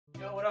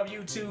up,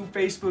 YouTube,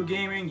 Facebook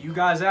gaming? You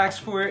guys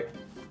asked for it.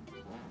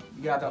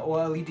 We got the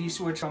OLED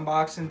switch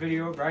unboxing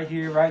video right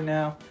here, right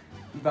now.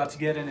 We about to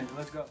get in it.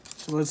 Let's go.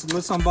 So let's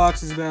unbox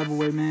this bad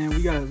boy, man.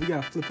 We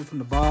gotta flip it from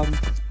the bottom.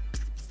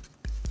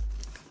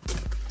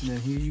 And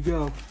then here you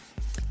go.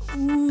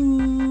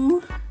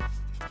 Ooh.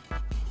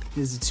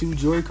 Here's the two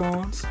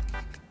Joy-Cons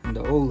and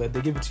the Oled.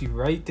 They give it to you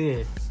right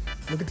there.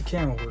 Look at the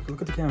camera work.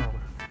 Look at the camera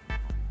work.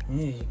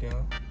 There you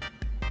go.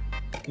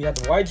 You got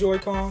the white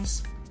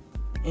Joy-Cons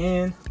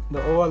and the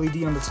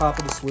OLED on the top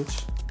of the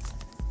Switch.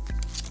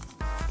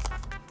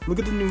 Look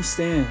at the new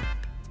stand.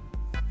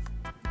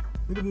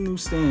 Look at the new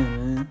stand,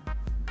 man.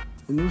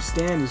 The new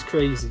stand is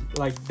crazy.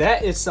 Like,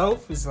 that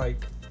itself is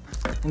like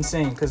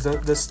insane, because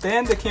the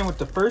stand that came with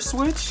the first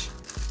Switch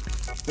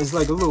is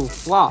like a little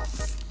flop.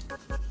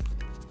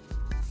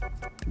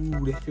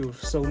 Ooh, that feels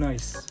so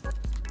nice.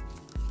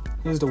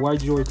 Here's the white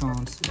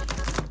Joy-Cons.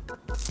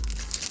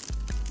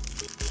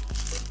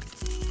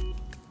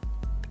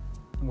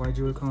 White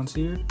Joy-Cons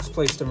here. Just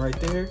place them right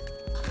there.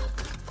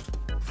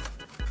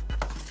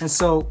 And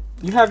so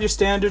you have your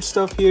standard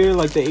stuff here,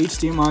 like the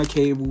HDMI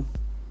cable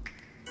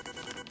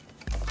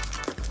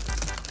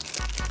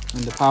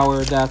and the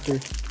power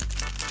adapter,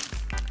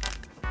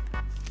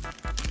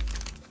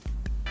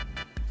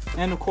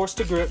 and of course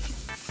the grip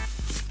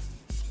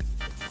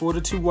for the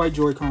two white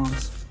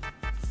Joy-Cons.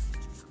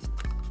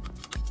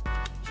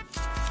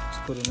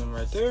 Just put it in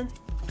right there.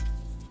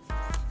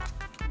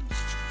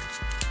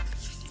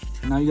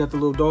 And now you got the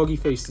little doggy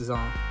faces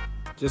on,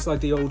 just like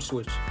the old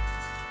Switch.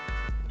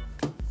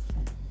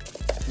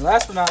 And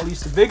last but not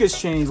least, the biggest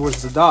change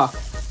was the dock.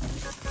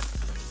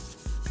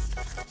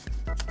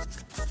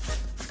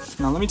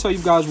 Now let me tell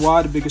you guys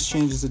why the biggest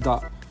change is the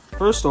dock.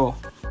 First off,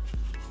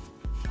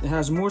 it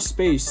has more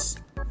space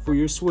for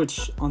your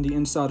Switch on the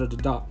inside of the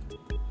dock.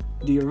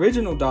 The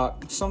original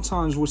dock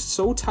sometimes was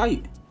so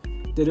tight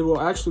that it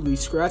will actually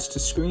scratch the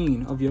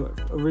screen of your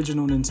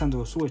original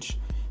Nintendo Switch.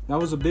 That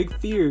was a big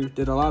fear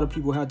that a lot of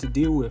people had to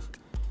deal with.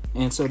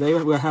 And so they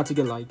would have to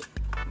get like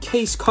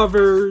case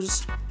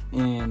covers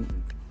and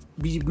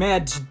be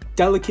mad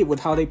delicate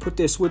with how they put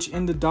their Switch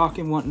in the dock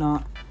and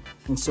whatnot.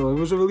 And so it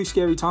was a really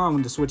scary time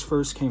when the Switch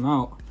first came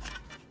out.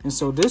 And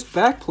so this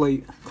back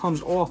plate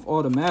comes off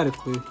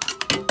automatically.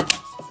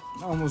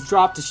 I almost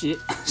dropped the shit.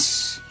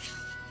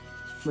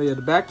 But yeah,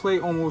 the back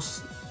plate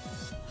almost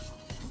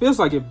feels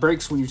like it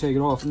breaks when you take it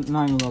off,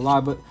 not even gonna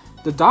lie. But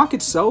the dock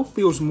itself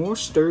feels more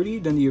sturdy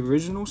than the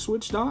original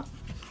Switch dock.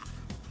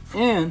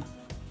 And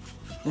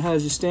it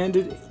has your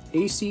standard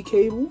AC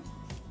cable,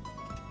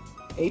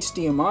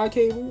 HDMI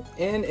cable,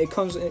 and it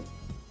comes in,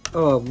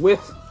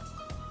 with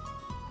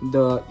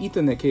the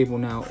Ethernet cable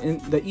now,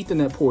 and the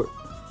Ethernet port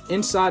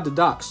inside the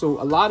dock.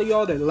 So a lot of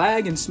y'all that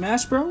lag in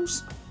Smash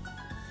Bros,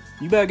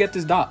 you better get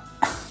this dock.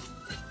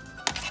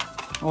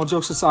 All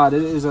jokes aside,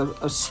 it is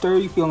a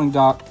sturdy feeling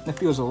dock. It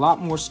feels a lot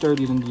more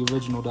sturdy than the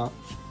original dock.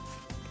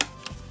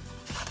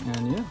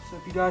 And yeah, so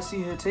if you guys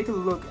see here, take a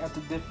look at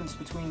the difference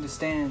between the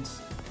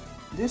stands.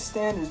 This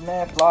stand is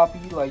mad floppy.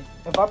 Like,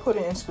 if I put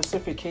it in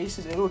specific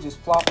cases, it'll just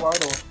flop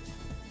right off.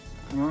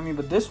 You know what I mean?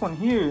 But this one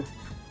here is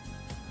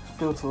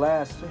built to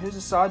last. So here's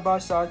a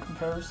side-by-side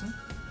comparison.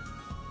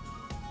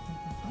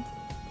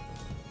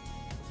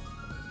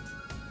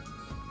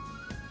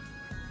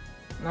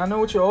 And I know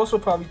what you're also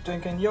probably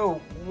thinking,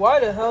 yo, why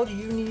the hell do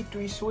you need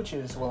 3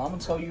 switches? Well, I'm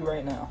gonna tell you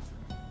right now.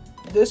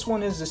 This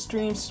one is the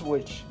stream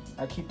switch.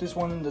 I keep this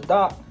one in the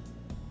dock,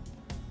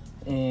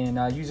 and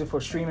I use it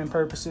for streaming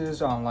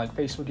purposes on like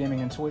Facebook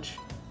gaming and Twitch.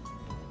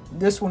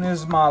 This one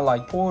is my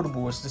like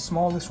portable. It's the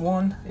smallest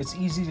one. It's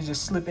easy to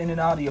just slip in and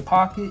out of your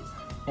pocket,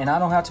 and I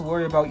don't have to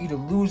worry about either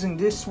losing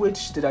this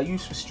switch that I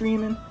use for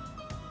streaming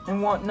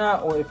and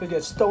whatnot, or if it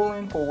gets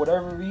stolen for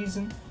whatever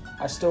reason,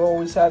 I still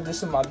always have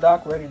this in my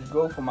dock ready to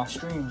go for my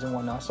streams and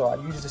whatnot. So I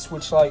use the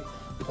Switch Lite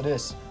for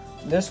this.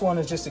 This one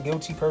is just a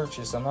guilty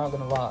purchase, I'm not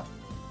gonna lie.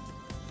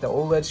 The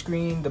OLED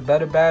screen, the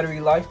better battery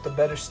life, the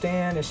better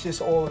stand, it's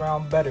just all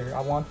around better.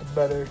 I want the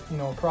better, you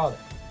know,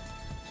 product.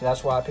 So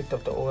that's why I picked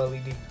up the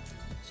OLED.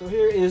 So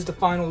here is the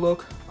final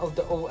look of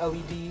the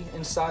OLED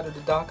inside of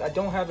the dock. I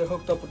don't have it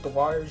hooked up with the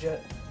wires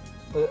yet,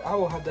 but I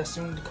will have that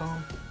soon to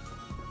come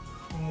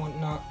and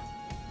whatnot.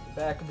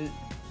 Back of the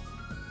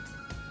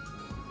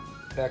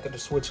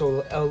Switch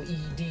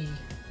LED.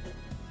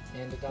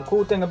 And the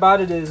cool thing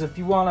about it is, if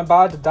you want to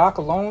buy the dock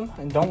alone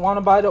and don't want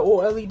to buy the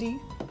OLED,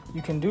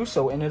 you can do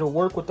so, and it'll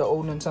work with the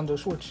old Nintendo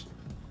Switch.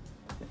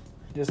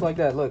 Just like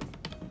that, look.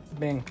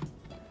 Bing.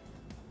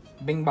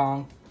 Bing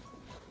bong.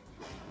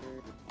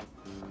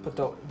 Put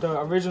the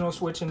original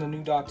Switch in the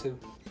new dock too.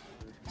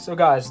 So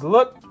guys,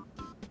 look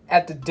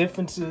at the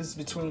differences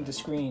between the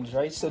screens,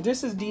 right? So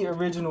this is the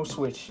original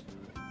Switch,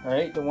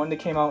 right? The one that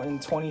came out in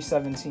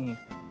 2017.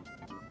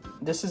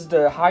 This is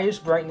the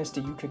highest brightness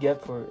that you could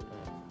get for it.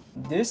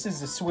 This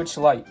is the Switch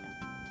Lite,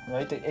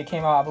 right? It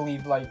came out, I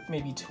believe, like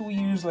maybe 2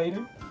 years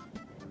later.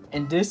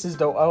 And this is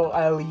the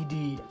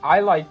OLED. I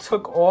like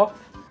took off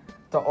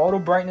the auto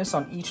brightness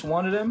on each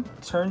one of them,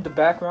 turned the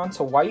background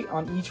to white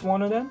on each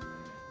one of them,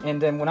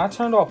 And then when I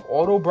turned off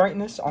auto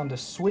brightness on the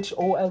Switch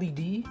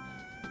OLED,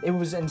 it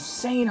was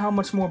insane how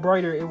much more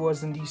brighter it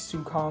was than these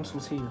two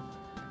consoles here.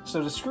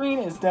 So the screen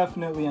is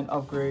definitely an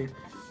upgrade.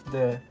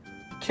 The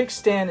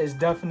kickstand is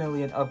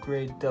definitely an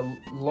upgrade. The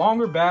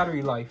longer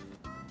battery life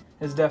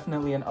is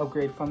definitely an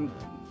upgrade from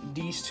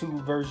these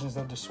two versions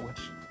of the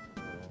Switch.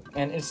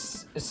 And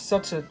it's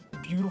such a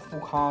beautiful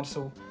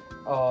console.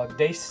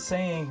 They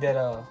saying that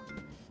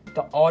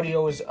the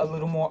audio is a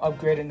little more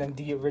upgraded than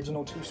the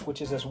original two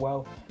Switches as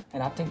well.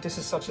 And I think this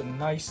is such a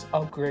nice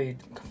upgrade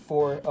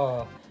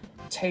for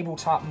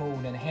tabletop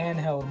mode and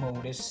handheld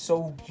mode. It's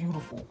so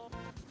beautiful.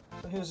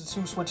 So here's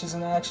the two Switches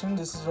in action.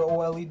 This is the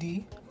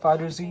OLED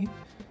Fighter Z.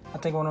 I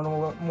think one of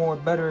the more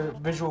better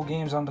visual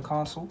games on the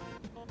console.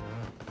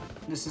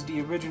 This is the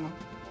original.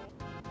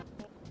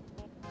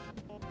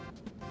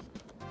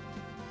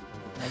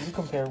 Now you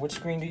compare, which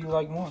screen do you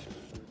like more?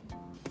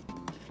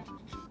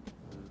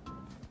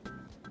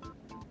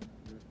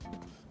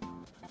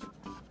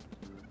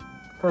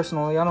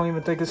 Personally, I don't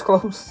even think it's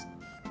close.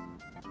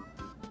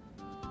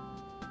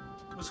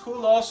 What's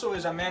cool also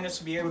is I managed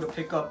to be able to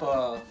pick up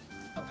a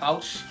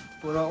pouch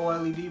for the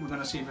OLED. We're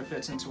gonna see if it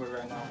fits into it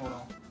right now. Hold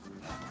on.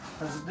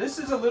 Because this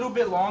is a little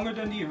bit longer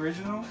than the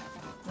original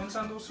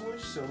Nintendo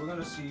Switch, so we're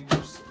gonna see.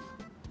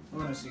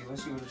 Let's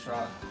give it a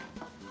try.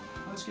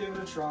 Let's give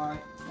it a try.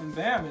 And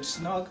bam, it's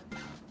snug.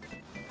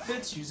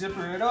 Fits. You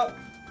zipper it up,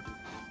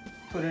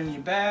 put it in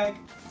your bag.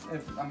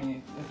 If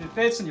it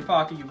fits in your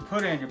pocket, you can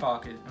put it in your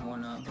pocket and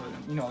whatnot. But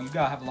you know, you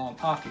gotta have a long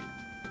pocket.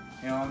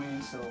 You know what I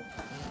mean? So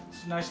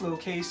it's a nice little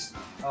case.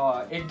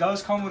 It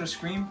does come with a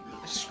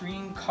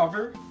screen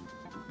cover,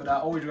 but I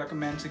always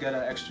recommend to get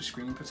an extra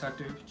screen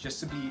protector just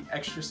to be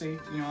extra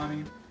safe. You know what I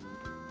mean?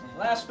 And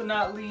last but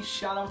not least,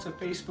 shout out to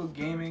Facebook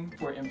Gaming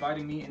for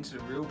inviting me into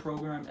the Real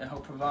program and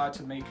help provide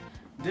to make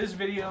this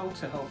video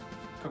to help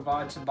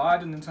provide to buy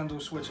the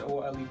Nintendo Switch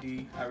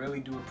OLED. I really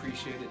do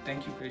appreciate it.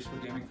 Thank you,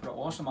 Facebook Gaming, for the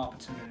awesome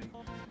opportunity.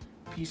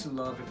 Peace and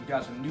love. If you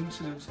guys are new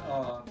to this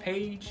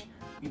page,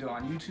 either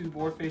on YouTube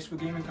or Facebook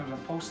Gaming, because I'm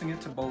posting it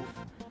to both,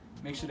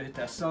 make sure to hit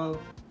that sub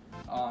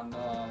on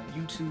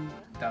YouTube,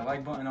 that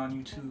like button on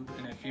YouTube,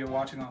 and if you're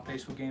watching on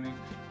Facebook Gaming,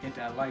 hit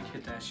that like,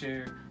 hit that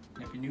share,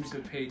 and if you're new to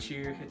the page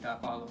here, hit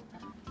that follow.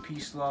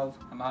 Peace, love.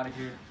 I'm out of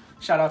here.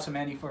 Shout out to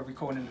Manny for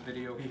recording the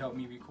video. He helped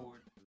me record.